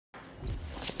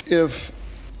If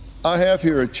I have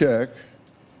here a check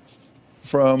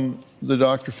from the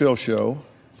Dr. Phil Show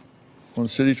on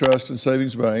City Trust and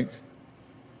Savings Bank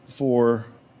for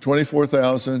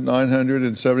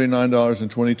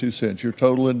 $24,979.22, your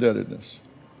total indebtedness.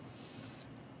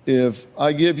 If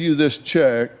I give you this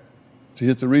check to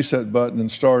hit the reset button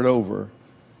and start over,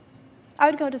 I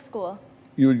would go to school.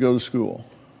 You would go to school?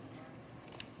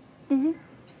 Mm-hmm.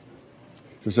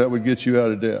 Because that would get you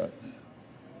out of debt.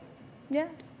 Yeah.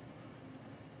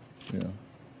 Yeah.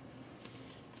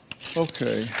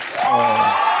 Okay.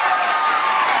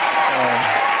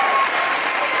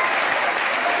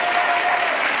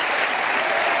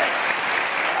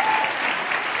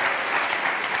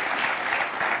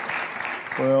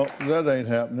 Well, that ain't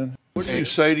happening. What do you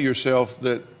say to yourself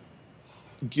that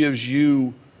gives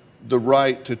you the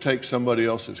right to take somebody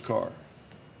else's car?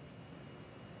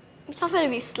 I'm finna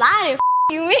be sliding.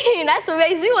 You mean? That's what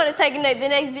makes me want to take the next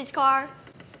bitch car.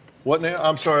 What now?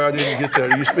 I'm sorry, I didn't get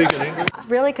that. Are you speaking English?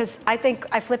 Really? Because I think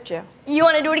I flipped you. You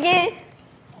want to do it again?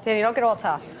 Danny, don't get all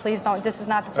tough. Please don't. This is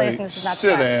not the place, and this is not the sit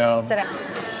time. down. Sit down.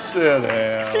 Sit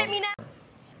down. Flip me now.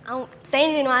 I don't say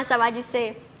anything to myself. I just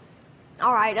say,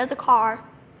 all right, there's a car.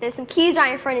 There's some keys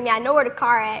right in front of me. I know where the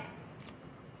car at.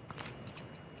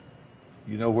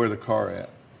 You know where the car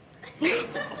at?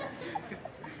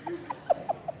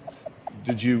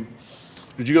 Did you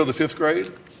go to the 5th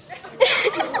grade?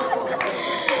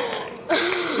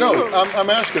 No, I'm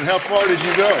asking, how far did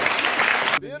you go?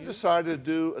 Ben decided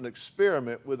to do an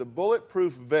experiment with a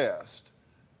bulletproof vest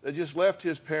that just left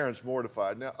his parents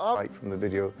mortified. Now, right from the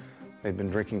video, they've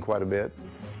been drinking quite a bit.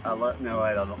 No,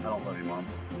 I don't love you, Mom.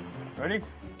 Ready?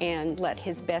 And let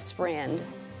his best friend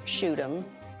shoot him.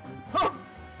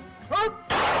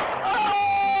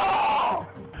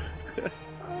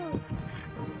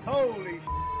 Holy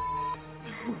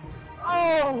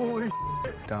holy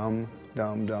Dumb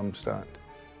stunt.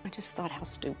 I just thought, how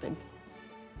stupid.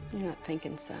 You're not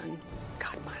thinking, son.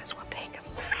 God might as well take him.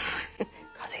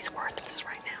 Because he's worthless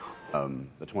right now.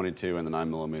 The 22 and the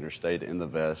 9mm stayed in the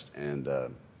vest and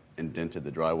indented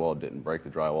the drywall, didn't break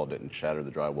the drywall, didn't shatter the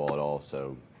drywall at all,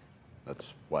 so that's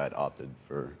why I'd opted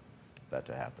for that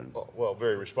to happen. well,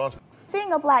 very responsible.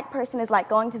 Seeing a black person is like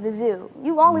going to the zoo.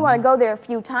 You only want to go there a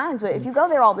few times, but if you go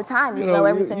there all the time, you know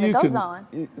everything that goes on.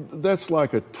 That's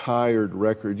like a tired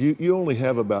record. You only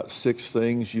have about 6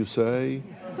 things you say.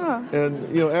 Huh.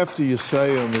 And, after you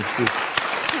say them, it's just...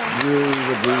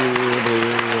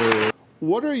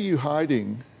 What are you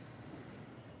hiding?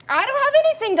 I don't have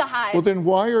anything to hide. Well, then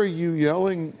why are you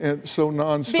yelling so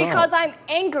nonstop? Because I'm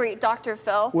angry, Dr.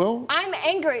 Phil. Well, I'm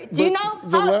angry. Do you know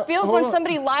how it feels when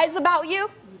somebody lies about you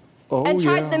and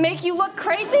tries to make you look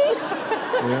crazy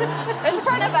in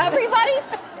front of everybody?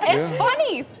 It's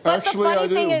funny. But actually, the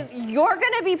funny thing is, you're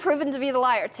going to be proven to be the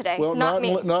liar today, not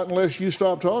me. Not unless you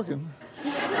stop talking.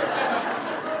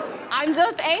 I'm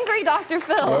just angry, Dr.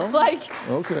 Phil. Well,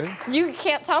 okay. You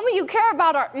can't tell me you care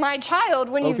about my child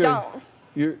when you don't.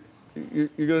 You're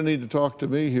going to need to talk to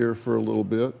me here for a little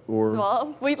bit, or...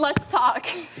 Well, let's talk.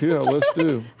 Yeah, let's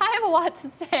do. I have a lot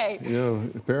to say. Yeah,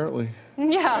 apparently.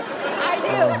 Yeah, I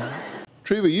do.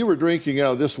 Treva, you were drinking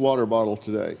out of this water bottle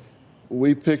today.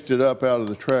 We picked it up out of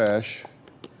the trash,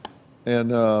 and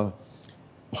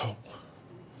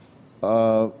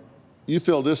you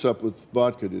filled this up with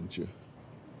vodka, didn't you?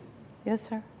 Yes,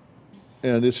 sir.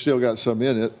 And it's still got some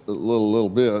in it, a little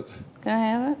bit. Can I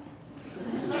have it?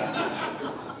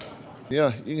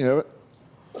 Yeah, you can have it.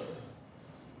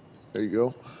 There you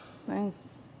go. Thanks.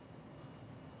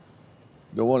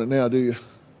 Don't want it now, do you?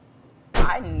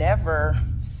 I never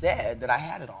said that I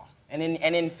had it all. And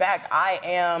in fact, I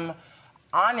am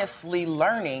honestly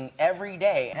learning every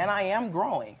day, and I am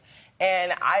growing.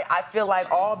 And I feel like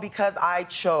all because I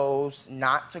chose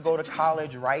not to go to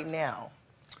college right now.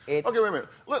 Okay, wait a minute.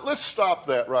 Let's stop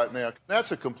that right now.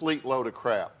 That's a complete load of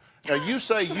crap. Now, you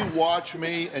say you watch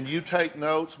me and you take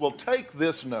notes. Well, take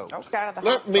this note.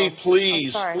 Let me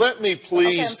please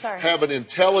have an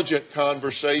intelligent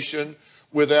conversation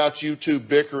without you two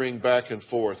bickering back and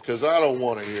forth, because I don't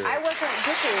want to hear it. I wasn't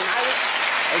bickering.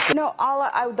 Okay. No,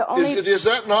 the only... Is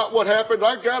that not what happened?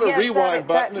 I got a rewind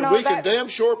button, and we can damn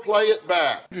sure play it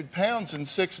back. 100 pounds in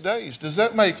 6 days. Does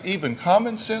that make even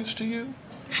common sense to you?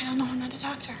 I don't know. I'm not a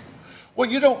doctor. Well,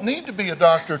 you don't need to be a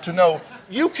doctor to know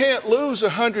you can't lose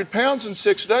 100 pounds in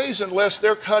 6 days unless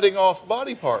they're cutting off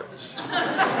body parts.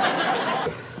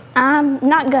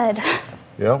 Not good.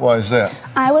 Yeah, why is that?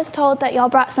 I was told that y'all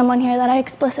brought someone here that I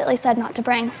explicitly said not to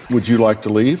bring. Would you like to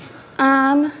leave?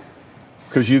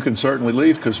 Because you can certainly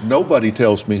leave, because nobody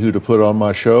tells me who to put on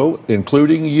my show,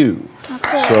 including you.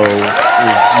 Okay. So if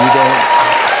you don't...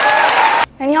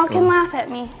 And y'all can laugh laugh at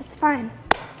me. It's fine.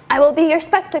 I will be your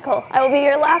spectacle. I will be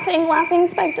your laughing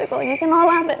spectacle. You can all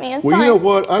laugh at me. It's fine. Well, you know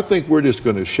what? I think we're just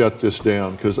going to shut this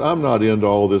down because I'm not into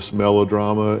all this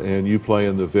melodrama and you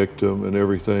playing the victim and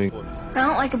everything. What I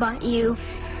don't like about you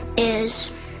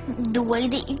is the way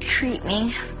that you treat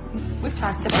me. We've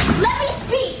talked about. Let me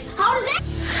speak. How does that?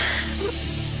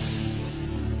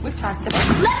 We've talked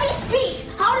about. Let me speak.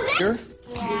 How does that? Here?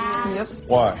 Yeah. Yep.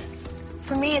 Why?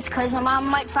 For me, it's because my mom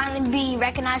might finally be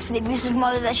recognized for the abusive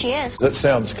mother that she is. That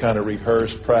sounds kind of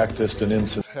rehearsed, practiced, and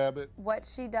instant habit. What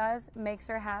she does makes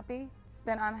her happy,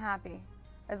 then I'm happy.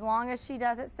 As long as she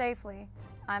does it safely,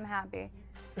 I'm happy.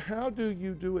 How do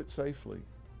you do it safely?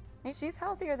 She's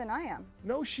healthier than I am.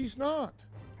 No, she's not.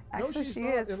 Actually, no, she's she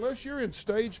not. is. Unless you're in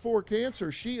stage 4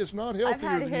 cancer, she is not healthier I've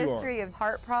had than a you are. history of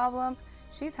heart problems.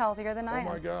 She's healthier than I am.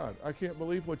 Oh my God, I can't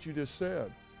believe what you just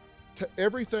said.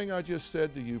 Everything I just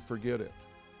said to you, forget it.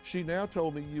 She now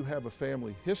told me you have a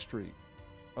family history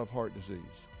of heart disease.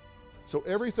 So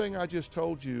everything I just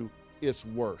told you, it's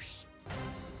worse.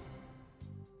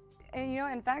 And you know,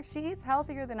 in fact, she eats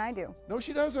healthier than I do. No,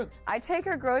 she doesn't. I take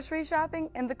her grocery shopping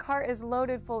and the cart is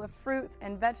loaded full of fruits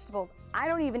and vegetables. I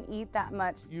don't even eat that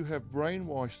much. You have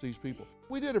brainwashed these people.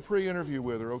 We did a pre-interview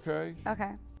with her, okay?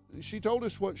 Okay. She told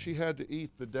us what she had to eat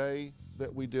the day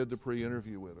that we did the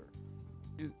pre-interview with her.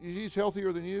 She's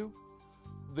healthier than you?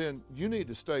 Then you need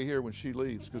to stay here when she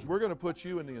leaves because we're going to put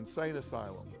you in the insane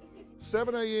asylum.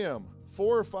 7 a.m.,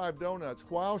 4 or 5 donuts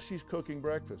while she's cooking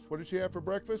breakfast. What did she have for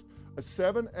breakfast? A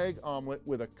 7-egg omelet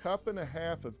with a 1.5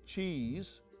 cups of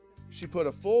cheese. She put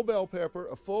a full bell pepper,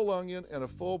 a full onion, and a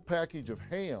full package of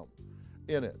ham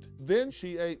in it. Then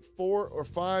she ate 4 or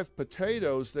 5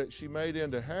 potatoes that she made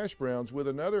into hash browns with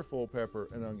another full pepper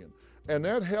and onion. And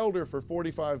that held her for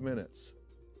 45 minutes,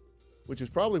 which is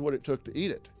probably what it took to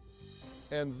eat it.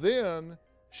 And then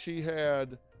she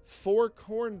had 4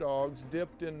 corn dogs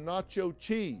dipped in nacho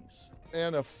cheese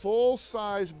and a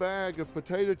full-size bag of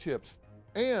potato chips.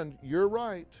 And you're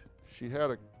right, she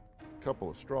had a couple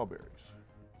of strawberries.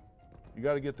 You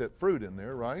got to get that fruit in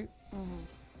there, right? Mm-hmm.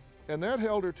 And that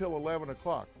held her till 11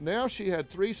 o'clock. Now she had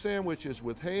 3 sandwiches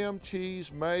with ham,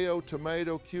 cheese, mayo,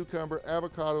 tomato, cucumber,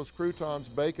 avocados, croutons,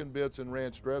 bacon bits, and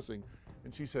ranch dressing.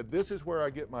 And she said, this is where I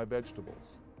get my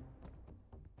vegetables.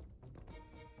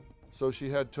 So she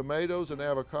had tomatoes and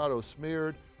avocado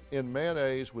smeared in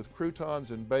mayonnaise with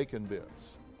croutons and bacon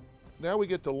bits. Now we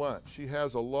get to lunch. She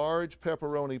has a large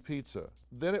pepperoni pizza.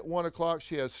 Then at 1 o'clock,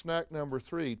 she has snack number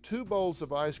 3, 2 bowls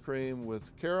of ice cream with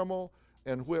caramel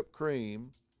and whipped cream.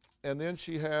 And then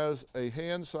she has a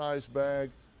hand-sized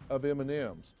bag of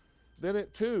M&Ms. Then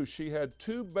at 2, she had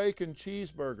 2 bacon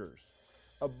cheeseburgers,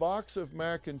 a box of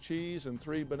mac and cheese, and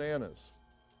 3 bananas.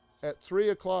 At 3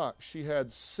 o'clock, she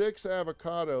had 6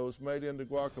 avocados made into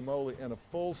guacamole and a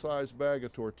full-size bag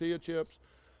of tortilla chips.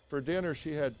 For dinner,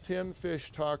 she had 10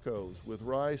 fish tacos with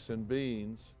rice and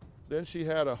beans. Then she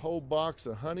had a whole box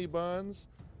of honey buns,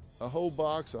 a whole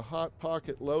box of Hot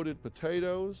Pocket loaded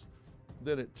potatoes.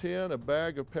 Then at 10, a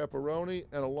bag of pepperoni,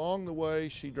 and along the way,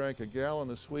 she drank a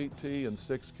gallon of sweet tea and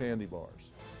 6 candy bars.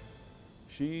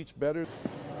 She eats better.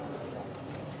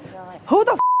 Who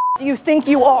the do you think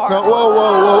you are? No, whoa.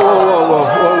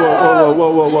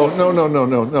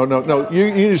 No.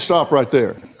 You need to stop right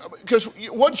there. Because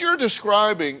what you're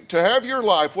describing, to have your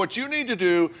life, what you need to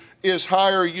do is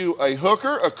hire you a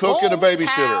hooker, a cook, and a babysitter.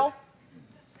 Cow.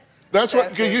 That's what,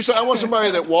 because you say, I want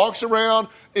somebody that walks around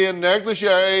in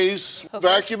negligees,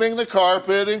 vacuuming the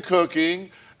carpet and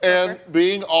cooking, and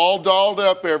being all dolled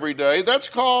up every day. That's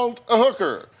called a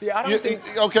hooker. See, I don't think...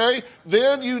 Okay,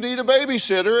 then you need a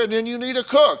babysitter, and then you need a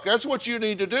cook. That's what you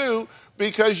need to do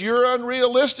because you're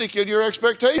unrealistic in your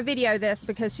expectations. Video this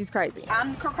because she's crazy.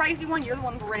 I'm the crazy one. You're the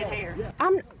one with red hair.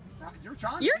 You're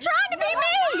trying to be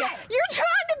me. You're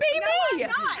trying to be me.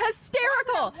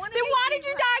 Hysterical. Then why did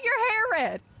you dye your hair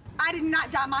red? I did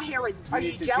not dye my hair red. Are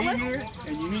you jealous? Be here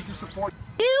and you need to support.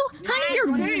 You,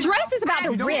 honey, your dress is about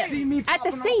to rip at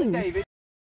the seams.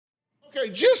 Okay,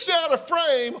 just out of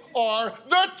frame are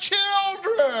the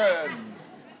children.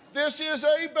 This is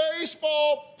a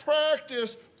baseball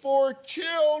practice for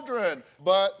children.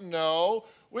 But no,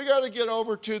 we got to get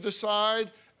over to the side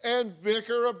and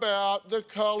bicker about the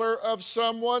color of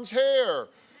someone's hair.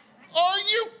 Are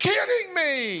you kidding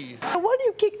me? When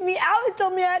you kicked me out and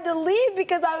told me I had to leave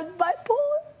because I was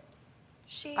bipolar.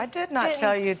 I did not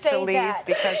tell you to leave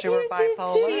because you were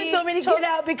bipolar. She told me to get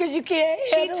out because you can't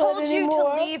handle it anymore. She told you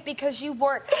to leave because you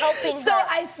weren't helping her. So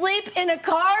I sleep in a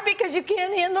car because you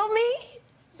can't handle me?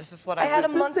 This is what I had a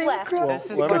month left. Well, let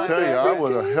me tell you, I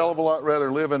would a hell of a lot rather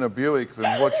live in a Buick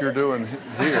than what you're doing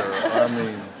here. I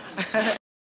mean...